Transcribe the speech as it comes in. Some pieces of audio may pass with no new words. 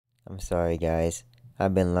I'm sorry, guys.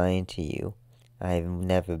 I've been lying to you. I've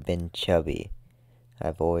never been chubby.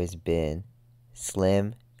 I've always been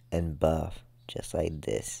slim and buff, just like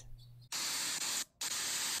this.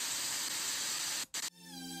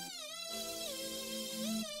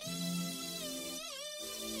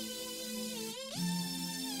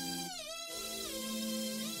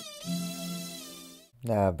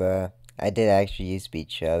 Nah, bruh. I did actually used to be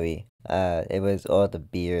chubby. It was all the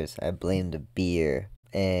beers. I blame the beer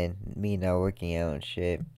and me not working out and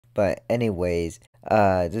shit. But anyways,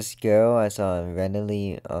 this girl I saw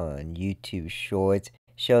randomly on YouTube Shorts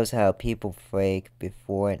shows how people fake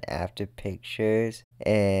before and after pictures.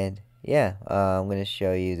 And yeah, I'm gonna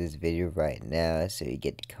show you this video right now so you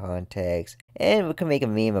get the context, and we can make a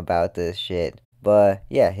meme about this shit. But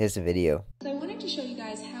yeah, here's the video. So I wanted to show you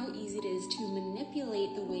guys how easy it is to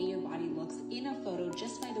manipulate the way your body looks in a photo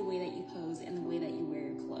just by the way that you pose and the way that you wear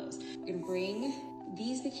your clothes. You're gonna bring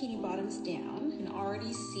these bikini bottoms down. You can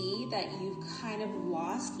already see that you've kind of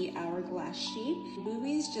lost the hourglass shape.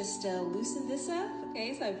 Boobies, just loosen this up.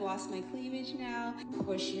 Okay, so I've lost my cleavage now.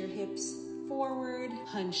 Push your hips forward,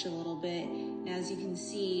 hunch a little bit. And as you can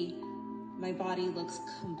see, my body looks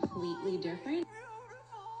completely different.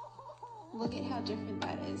 Look at how different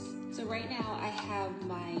that is. So right now I have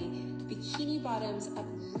my bikini bottoms up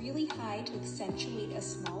really high to accentuate a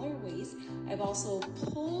smaller waist. I've also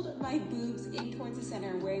pulled my boobs in towards the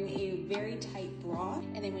center, wearing a very tight bra.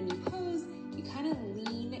 And then when you pose, you kind of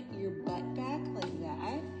lean your butt back like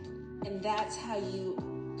that. And that's how you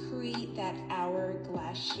create that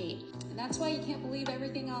hourglass shape. And that's why you can't believe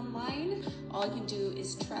everything online. All you can do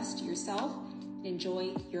is trust yourself and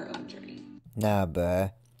enjoy your own journey. Nah,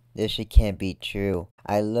 bruh. This shit can't be true.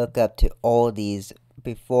 I look up to all these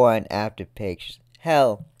before and after pictures.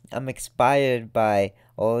 Hell, I'm inspired by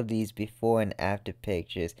all these before and after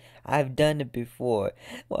pictures. I've done it before.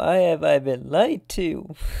 Why have I been lied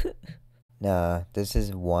to? Nah, this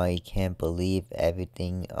is why you can't believe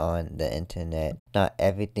everything on the internet. Not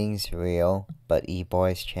everything's real, but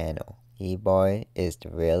E-Boy's channel. E-Boy is the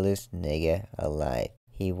realest nigga alive.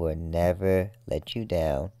 He will never let you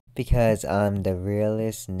down, because I'm the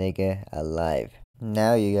realest nigga alive.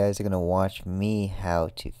 Now you guys are gonna watch me how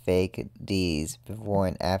to fake these before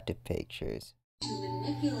and after pictures. To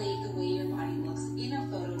manipulate the way your body looks in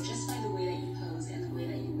a photo just by the way that you pose and the way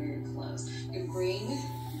that you wear your clothes. You bring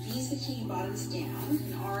these bikini bottoms down. You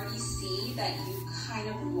can already see that you've kind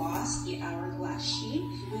of lost the hourglass shape.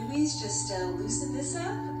 Boobies, just loosen this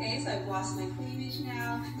up. Okay, so I've lost my cleavage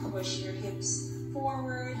now. Push your hips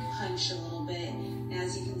forward, hunch a little bit. And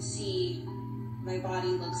as you can see, my body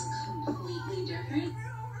looks completely different.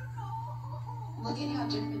 Look at how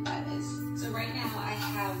different that is. So right now I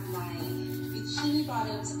have my bikini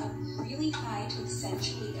bottoms up really high to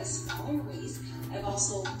accentuate a smaller waist. I've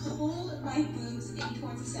also pulled my boobs in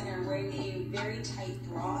towards the center, wearing a very tight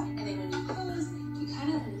bra. And then when you pose, you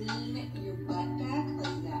kind of lean your butt back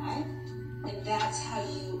like that. And that's how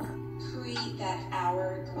you create that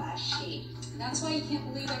hourglass shape. And that's why you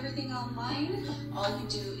can't believe everything online. All you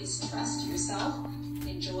do is trust yourself and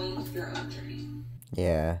enjoy your own journey.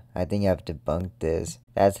 Yeah, I think I've debunked this.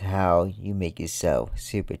 That's how you make yourself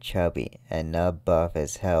super chubby and not buff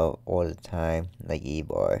as hell all the time like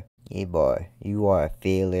E-Boy. E-Boy, you are a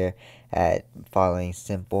failure at following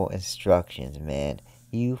simple instructions, man.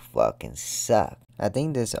 You fucking suck. I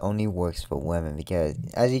think this only works for women because,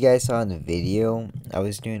 as you guys saw in the video, I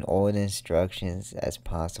was doing all the instructions as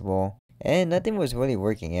possible, and nothing was really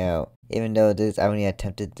working out. Even though I only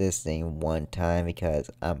attempted this thing one time because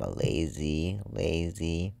I'm a lazy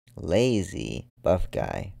buff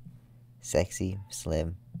guy. Sexy,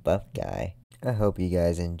 slim, buff guy. I hope you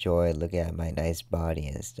guys enjoy looking at my nice body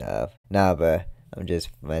and stuff. Nah, bruh. I'm just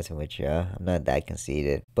messing with you. I'm not that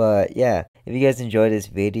conceited. But yeah, if you guys enjoyed this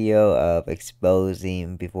video of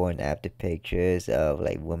exposing before and after pictures of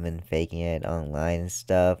like women faking it online and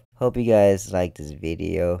stuff, hope you guys liked this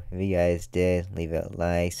video. If you guys did, leave a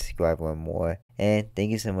like, subscribe for more, and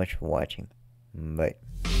thank you so much for watching. Bye.